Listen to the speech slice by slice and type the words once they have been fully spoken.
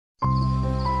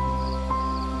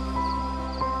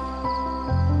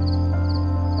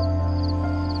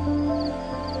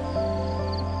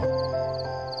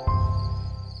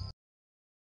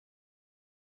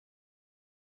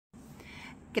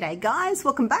G'day guys,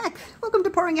 welcome back. Welcome to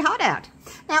Pouring Your Heart Out.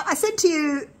 Now I said to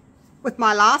you with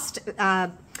my last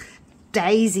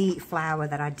daisy flower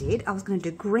that I did, I was going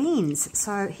to do greens.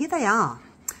 So here they are.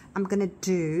 I'm going to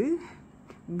do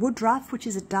woodruff, which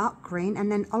is a dark green,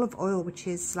 and then olive oil, which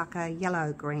is like a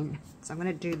yellow green. So I'm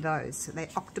going to do those. So they're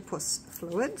Octopus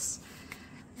Fluids.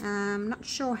 I'm not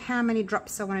sure how many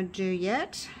drops I want to do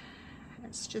yet.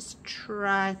 Let's just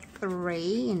try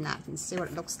 3 in that and see what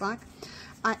it looks like.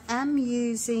 I am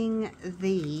using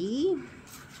the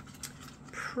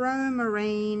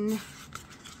Promarine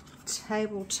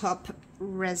tabletop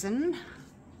resin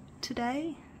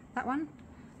today. That one,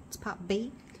 it's part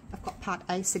B. I've got part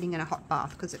A sitting in a hot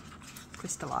bath because it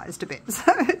crystallized a bit.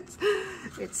 So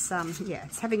it's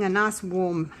having a nice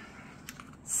warm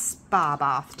spa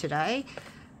bath today.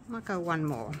 I might go one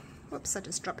more. Whoops, I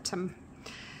just dropped some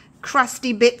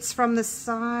crusty bits from the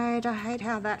side. I hate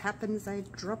how that happens. They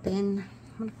drop in.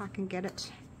 I wonder if I can get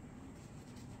it.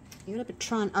 You gotta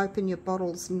try and open your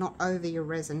bottles not over your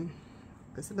resin,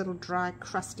 because the little dry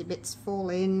crusty bits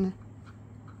fall in.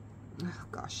 Oh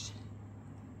gosh.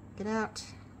 Get out.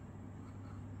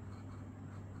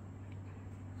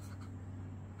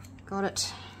 Got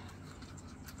it.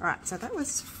 Alright, so that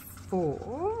was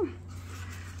 4.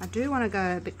 I do want to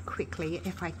go a bit quickly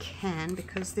if I can,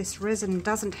 because this resin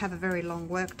doesn't have a very long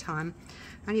work time,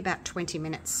 only about 20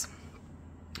 minutes.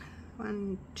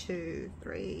 1, 2,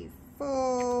 3,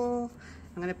 4.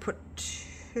 I'm going to put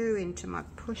 2 into my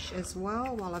push as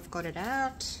well while I've got it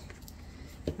out.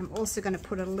 I'm also going to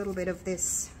put a little bit of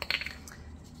this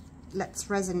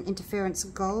Let's Resin Interference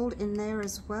Gold in there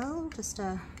as well. Just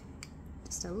a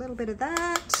little bit of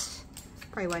that.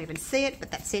 Probably won't even see it, but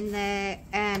that's in there.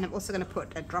 And I'm also going to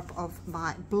put a drop of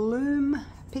my Bloom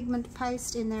pigment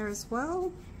paste in there as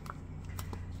well.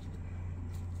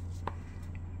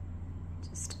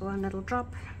 Just one little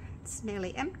drop. It's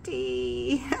nearly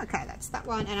empty. Okay, that's that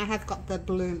one. And I have got the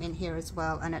Bloom in here as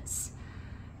well, and it's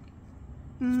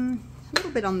a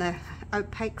little bit on the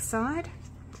opaque side.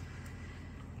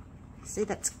 See,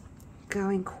 that's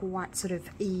going quite sort of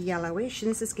yellowish,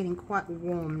 and this is getting quite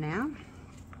warm now.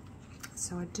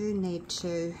 So I do need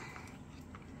to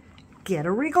get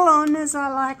a wriggle on, as I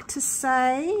like to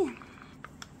say.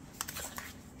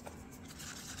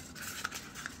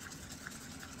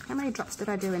 How many drops did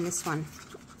I do in this one?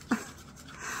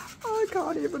 I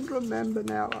can't even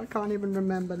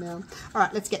remember now. All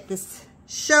right, let's get this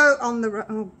show on the...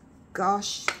 Oh,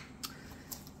 gosh.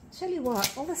 Tell you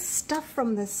what, all the stuff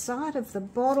from the side of the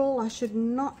bottle, I should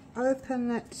not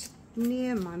open it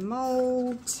near my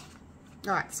mold.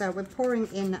 All right, so we're pouring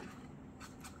in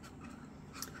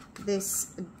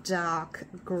this dark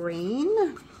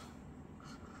green.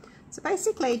 So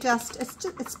basically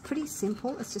it's pretty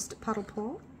simple. It's just a puddle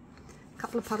pour.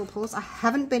 Couple of puddle pours. I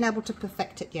haven't been able to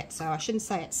perfect it yet, so I shouldn't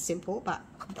say it's simple, but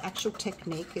the actual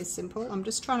technique is simple. I'm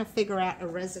just trying to figure out a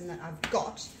resin that I've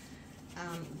got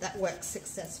that works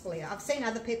successfully. I've seen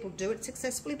other people do it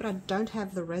successfully, but I don't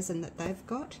have the resin that they've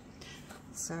got,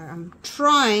 so I'm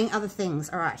trying other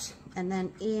things. All right, and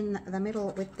then in the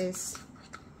middle with this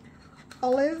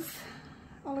olive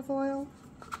oil,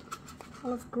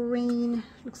 olive green,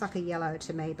 looks like a yellow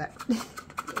to me, but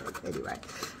anyway.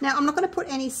 Now I'm not going to put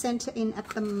any center in at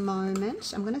the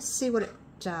moment. I'm going to see what it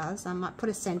does. I might put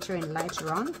a center in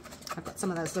later on. I've got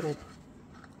some of those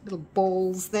little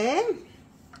balls there.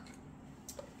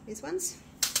 These ones.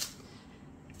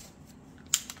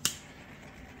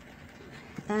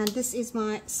 And this is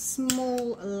my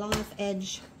small live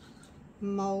edge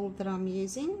mold that I'm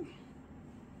using.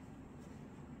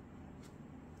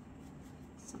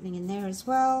 Something in there as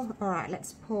well. All right,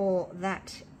 let's pour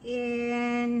that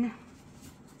in.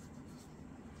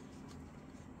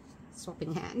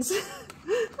 Swapping hands.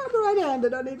 I'm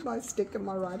right-handed. I need my stick in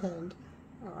my right hand.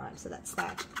 All right, so that's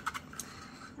that.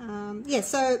 Yeah,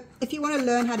 so if you want to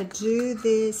learn how to do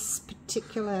this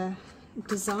particular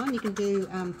design, you can do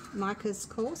Micah's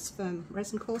course from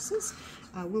Resin Courses.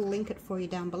 We'll link it for you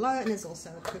down below, and there's also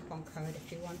a coupon code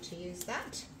if you want to use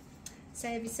that.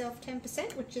 Save yourself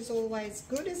 10%, which is always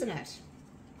good, isn't it?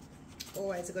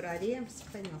 Always a good idea. I'm just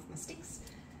cleaning off my sticks.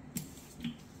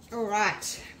 All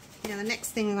right. Now the next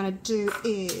thing I'm going to do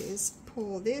is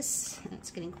pour this, and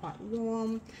it's getting quite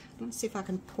warm. Let's see if I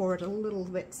can pour it a little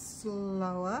bit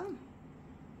slower.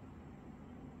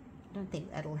 I don't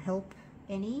think that'll help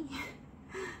any.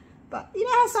 But you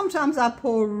know how sometimes I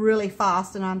pour really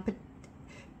fast and I'm,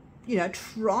 you know,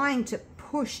 trying to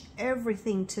push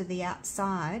everything to the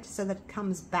outside so that it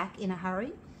comes back in a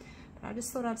hurry. But I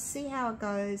just thought I'd see how it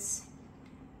goes,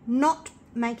 not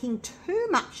making too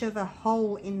much of a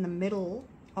hole in the middle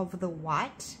of the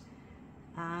white,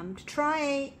 to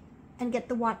try and get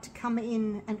the white to come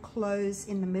in and close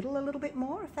in the middle a little bit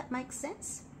more, if that makes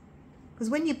sense. Because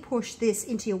when you push this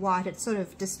into your white, it sort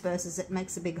of disperses, it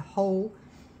makes a big hole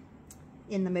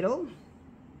in the middle.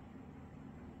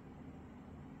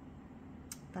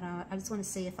 But I just want to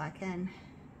see if I can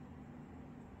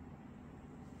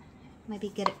maybe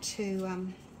get it to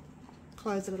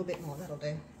close a little bit more. That'll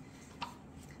do.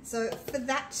 So for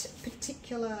that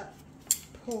particular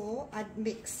pour, I'd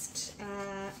mixed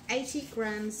 80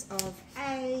 grams of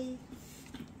A,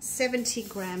 70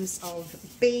 grams of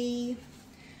B,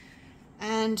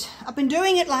 and I've been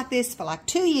doing it like this for like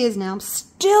 2 years now. I'm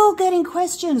still getting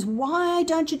questions. Why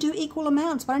don't you do equal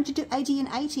amounts? Why don't you do 80 and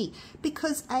 80?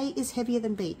 Because A is heavier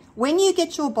than B. When you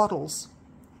get your bottles,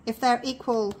 if they're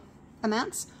equal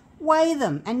amounts, weigh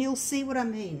them and you'll see what I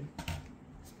mean.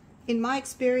 In my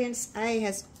experience, A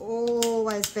has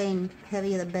always been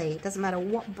heavier than B. It doesn't matter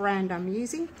what brand I'm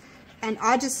using. And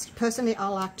I just, personally, I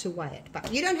like to weigh it.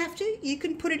 But you don't have to. You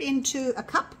can put it into a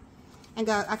cup and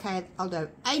go, okay, I'll do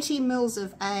 80 mils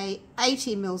of A,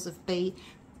 80 mils of B,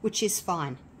 which is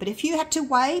fine. But if you had to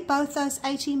weigh both those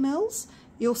 80 mils,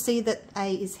 you'll see that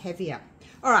A is heavier.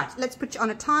 All right, let's put you on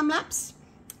a time lapse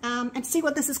and see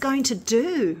what this is going to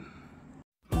do.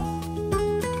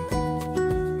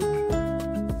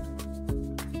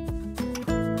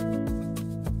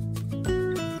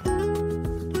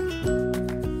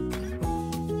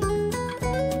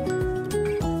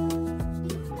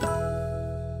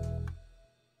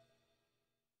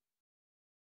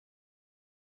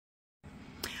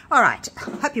 All right,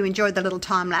 hope you enjoyed the little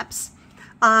time lapse.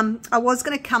 I was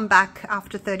going to come back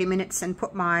after 30 minutes and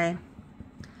put my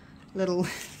little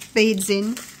beads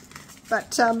in,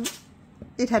 but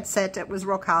it had said it was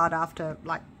rock hard after,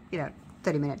 like,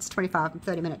 30 minutes, 25 and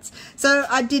 30 minutes. So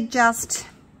I did just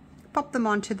pop them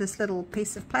onto this little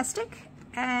piece of plastic,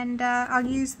 and I'll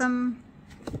use them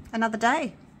another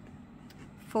day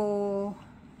for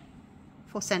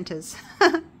centers.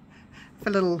 For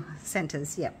little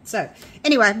centers, yeah. So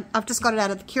anyway, I've just got it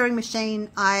out of the curing machine.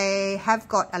 I have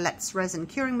got a Let's Resin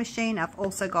curing machine. I've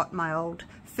also got my old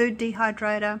food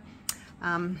dehydrator,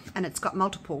 and it's got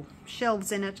multiple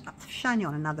shelves in it. I've shown you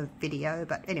on another video,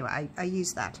 but anyway, I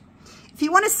use that. If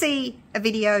you want to see a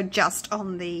video just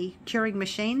on the curing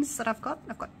machines that I've got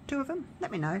 2 of them,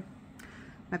 let me know.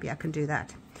 Maybe I can do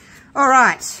that. All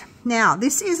right, now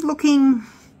this is looking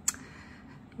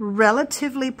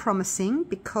relatively promising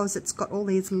because it's got all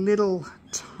these little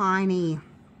tiny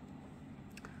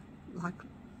like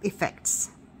effects,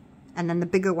 and then the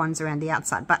bigger ones around the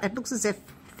outside, but it looks as if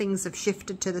things have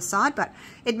shifted to the side, but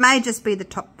it may just be the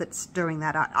top that's doing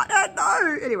that. I don't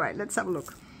know. Anyway, let's have a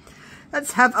look.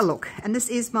 Let's have a look. And this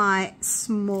is my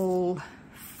small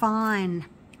fine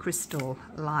crystal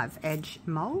live edge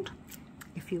mold.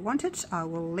 If you want it, I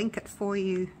will link it for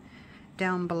you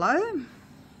down below.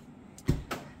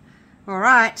 All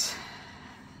right,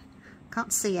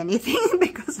 can't see anything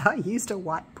because I used a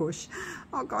white push.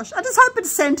 Oh gosh, I just hope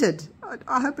it's scented.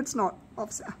 I hope it's not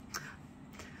offset.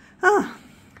 Oh,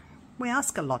 we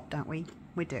ask a lot, don't we?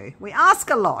 We do. We ask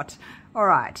a lot. All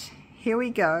right, here we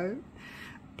go.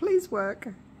 Please work.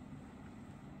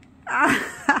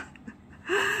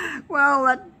 Well,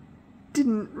 that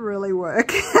didn't really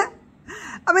work.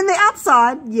 I mean, the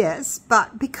outside, yes,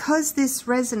 but because this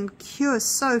resin cures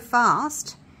so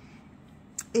fast,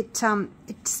 it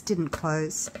just didn't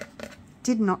close.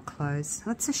 Did not close.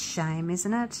 That's a shame,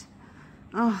 isn't it?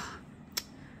 Oh,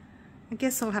 I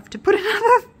guess I'll have to put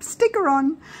another sticker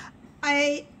on.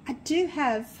 I do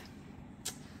have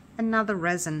another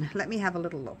resin. Let me have a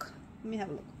little look. Let me have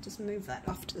a look. Just move that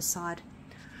off to the side.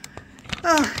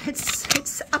 Oh,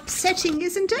 it's upsetting,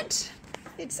 isn't it?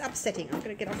 It's upsetting. I'm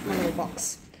going to get off my little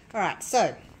box. All right,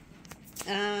 so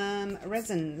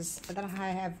resins that I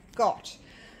have got.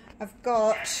 I've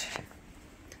got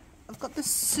the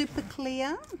super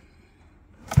clear,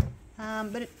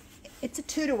 but it's a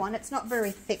 2-to-1. It's not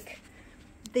very thick.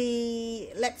 The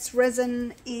Let's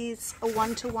Resin is a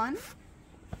 1-to-1.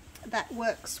 That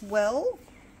works well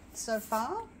so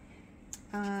far.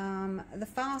 The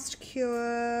Fast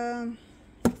Cure,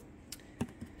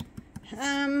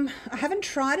 I haven't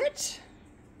tried it.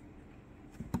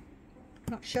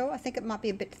 Not sure. I think it might be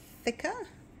a bit thicker.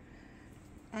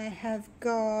 I have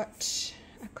got,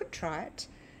 I could try it.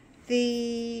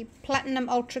 The Platinum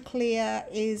Ultra Clear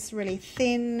is really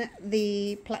thin.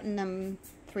 The Platinum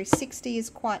 360 is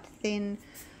quite thin.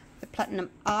 The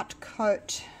Platinum Art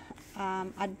Coat,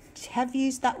 I have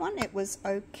used that one. It was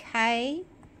okay.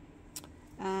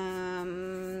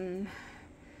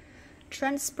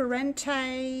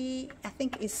 Transparente, I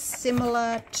think, is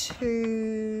similar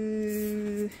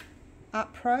to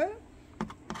Art Pro.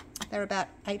 They're about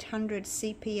 800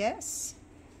 CPS.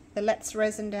 The Let's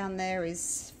Resin down there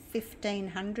is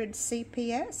 1500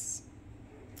 CPS.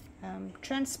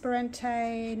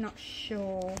 Transparente, not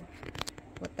sure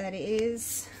what that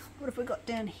is. What have we got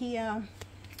down here?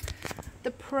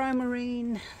 The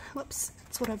Promarine, whoops,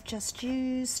 that's what I've just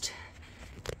used.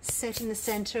 Set in the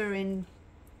center in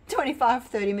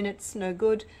 25-30 minutes, no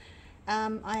good.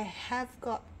 I have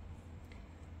got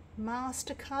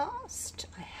Mastercast.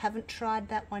 I haven't tried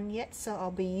that one yet, so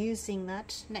I'll be using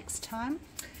that next time.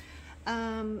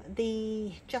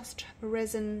 The Just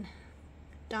Resin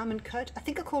Diamond Coat. I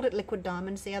think I called it Liquid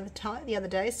Diamonds the other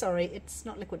day. Sorry, it's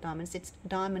not Liquid Diamonds, it's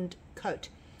Diamond Coat.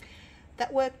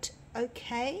 That worked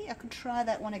okay. I could try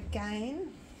that one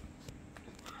again.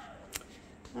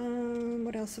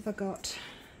 What else have I got?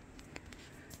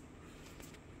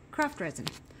 Craft resin.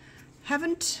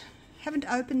 Haven't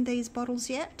opened these bottles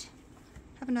yet.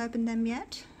 Haven't opened them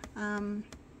yet. I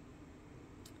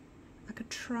could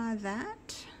try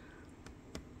that.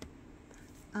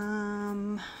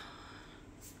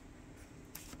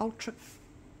 Ultra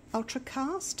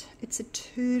Cast. It's a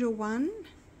 2-to-1.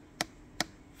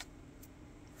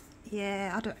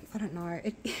 Yeah, I don't know.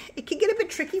 It can get a bit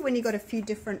tricky when you've got a few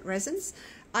different resins.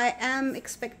 I am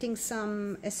expecting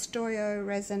some Estorio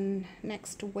resin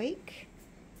next week,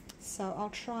 so I'll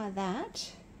try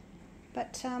that.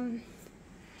 But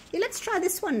yeah, let's try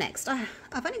this one next.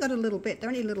 I've only got a little bit. They're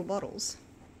only little bottles.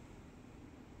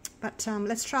 But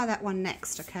let's try that one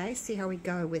next, okay? See how we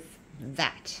go with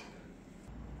that.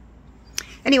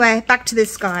 Anyway, back to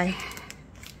this guy.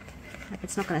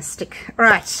 It's not going to stick. All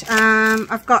right,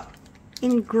 I've got,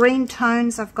 in green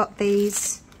tones, I've got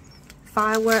these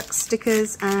fireworks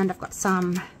stickers, and I've got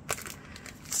some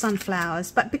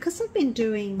sunflowers. But because I've been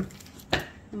doing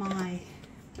my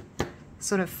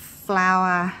sort of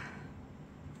flower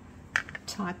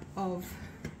type of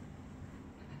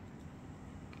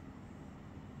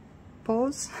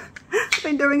pause, I've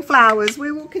been doing flowers.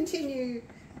 We will continue.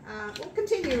 We'll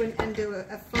continue and do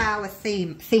a flower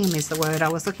theme. Theme is the word I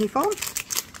was looking for.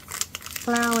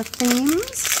 Flower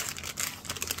themes.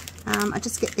 I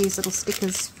just get these little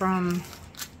stickers from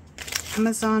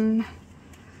Amazon.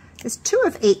 There's 2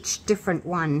 of each different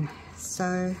one.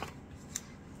 So,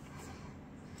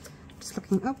 just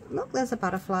looking. Oh, look, there's a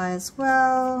butterfly as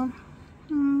well.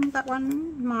 That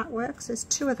one might work. So there's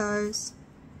 2 of those.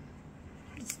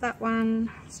 It's that one.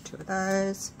 There's 2 of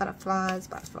those. Butterflies,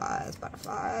 butterflies,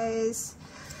 butterflies.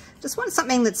 Just want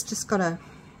something that's just got a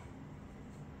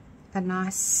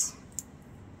nice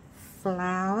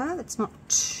flower that's not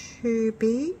too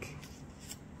big.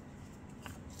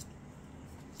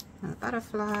 Another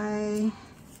butterfly. I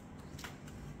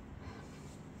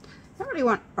don't really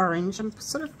want orange. I'm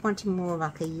sort of wanting more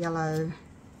like a yellow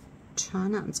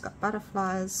tone. That one's got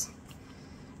butterflies.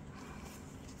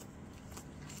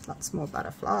 Lots more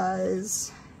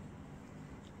butterflies.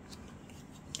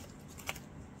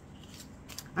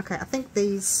 Okay, I think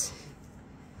these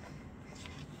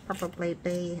probably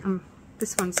be,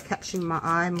 this one's catching my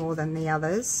eye more than the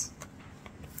others,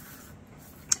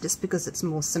 just because it's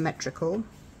more symmetrical.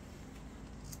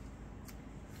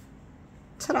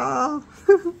 Ta-da!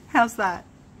 How's that?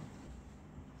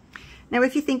 Now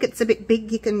if you think it's a bit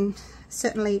big, you can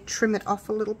certainly trim it off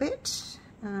a little bit.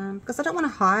 Because I don't want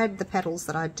to hide the petals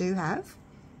that I do have.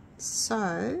 So,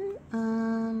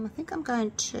 I think I'm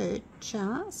going to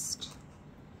just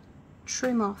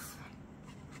trim off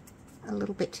a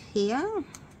little bit here.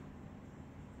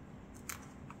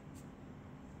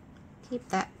 Keep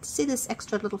that. See this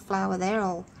extra little flower there?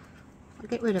 I'll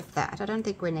get rid of that. I don't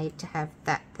think we need to have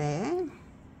that there.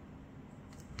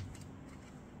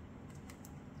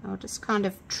 I'll just kind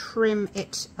of trim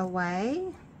it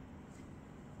away.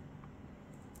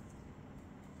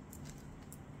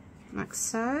 Like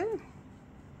so.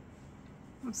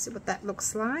 Let's see what that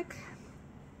looks like.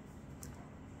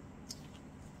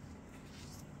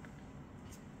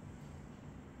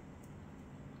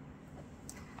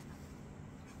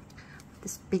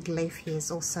 This big leaf here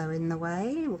is also in the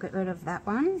way. We'll get rid of that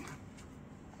one.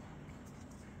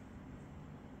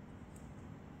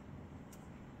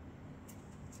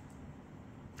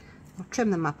 I'll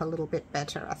trim them up a little bit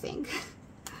better, I think.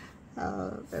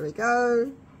 Oh, there we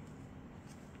go.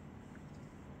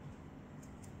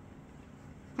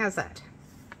 How's that?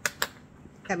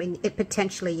 I mean, it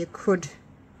potentially, you could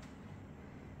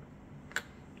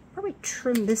probably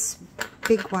trim this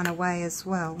big one away as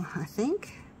well, I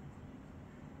think.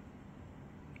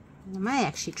 I may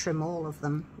actually trim all of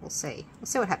them. We'll see. We'll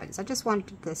see what happens. I just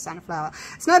wanted the sunflower.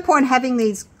 There's no point having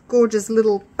these gorgeous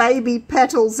little baby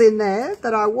petals in there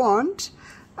that I want.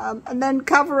 and then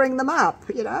covering them up,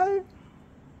 you know.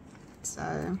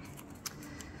 So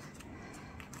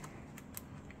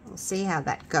we'll see how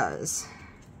that goes.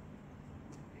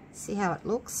 See how it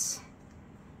looks.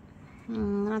 I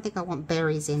don't think I want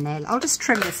berries in there. I'll just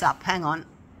trim this up. Hang on.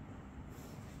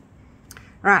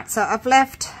 Right, so I've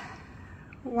left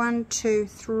 1, 2,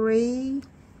 3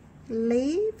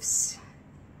 leaves.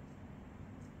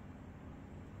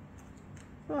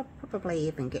 I'll probably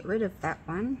even get rid of that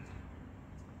one.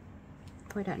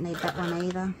 We don't need that one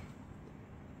either.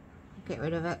 Get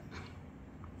rid of it.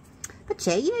 But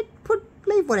yeah, you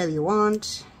leave whatever you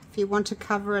want. If you want to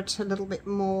cover it a little bit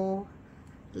more,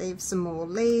 leave some more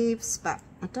leaves, but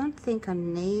I don't think I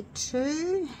need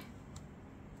to.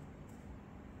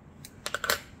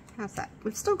 How's that?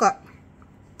 We've still got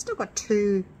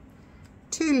two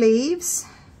leaves.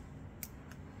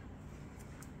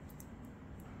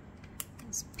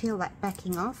 Let's peel that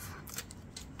backing off.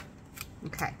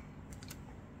 Okay.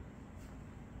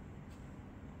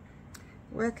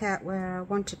 Work out where I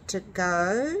want it to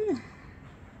go.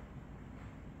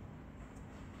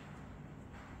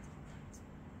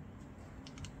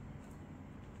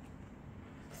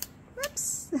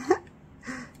 Whoops.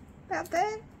 About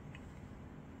there.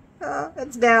 Oh,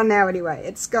 it's down now anyway.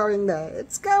 It's going there.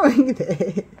 It's going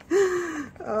there.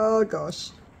 Oh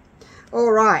gosh.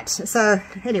 All right. So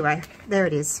anyway, there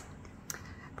it is.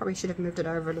 Probably should have moved it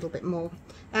over a little bit more.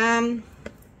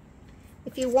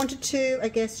 If you wanted to, I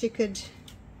guess you could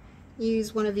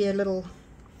use one of your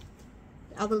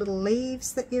other little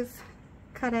leaves that you've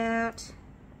cut out.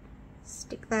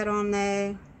 Stick that on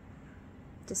there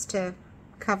just to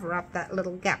cover up that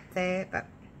little gap there, but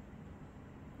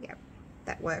yeah,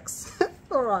 that works.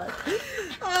 All right,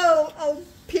 I'll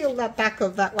peel that back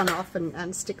of that one off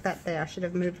and stick that there. I should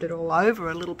have moved it all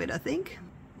over a little bit, I think.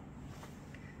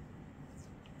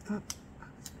 Oh,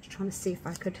 just trying to see if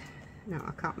I could. No,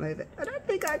 I can't move it. I don't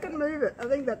think I can move it. I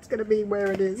think that's going to be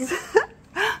where it is.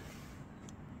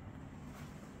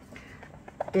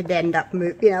 Did end up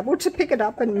being able to pick it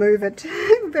up and move it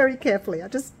very carefully. I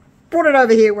just brought it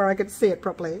over here where I could see it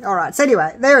properly. All right, so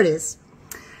anyway, there it is.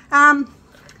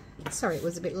 Sorry, it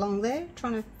was a bit long there,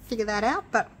 trying to figure that out,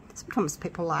 but sometimes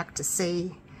people like to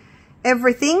see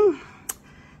everything.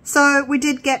 So we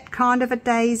did get kind of a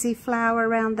daisy flower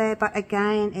around there, but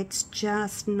again, it's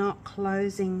just not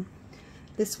closing.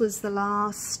 This was the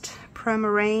last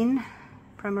Promarine,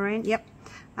 yep.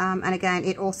 And again,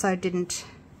 it also didn't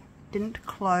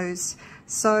close.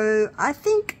 So I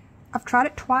think I've tried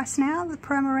it twice now, the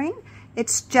Promarine.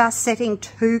 It's just setting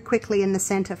too quickly in the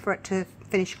center for it to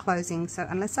finish closing. So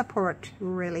unless I pour it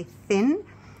really thin,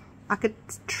 I could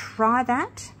try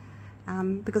that.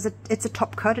 Because it's a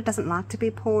top coat, it doesn't like to be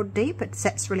poured deep, it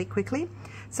sets really quickly.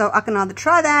 So I can either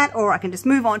try that or I can just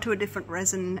move on to a different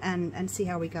resin and see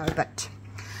how we go. But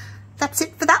that's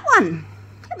it for that one.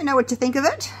 Let me know what you think of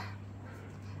it.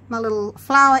 My little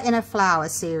flower in a flower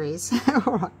series.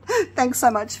 All right, thanks so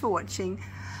much for watching.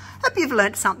 Hope you've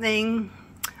learnt something.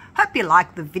 Hope you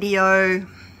liked the video.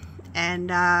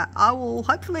 And I will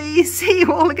hopefully see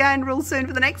you all again real soon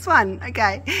for the next one.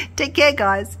 Okay, take care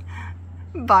guys.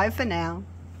 Bye for now.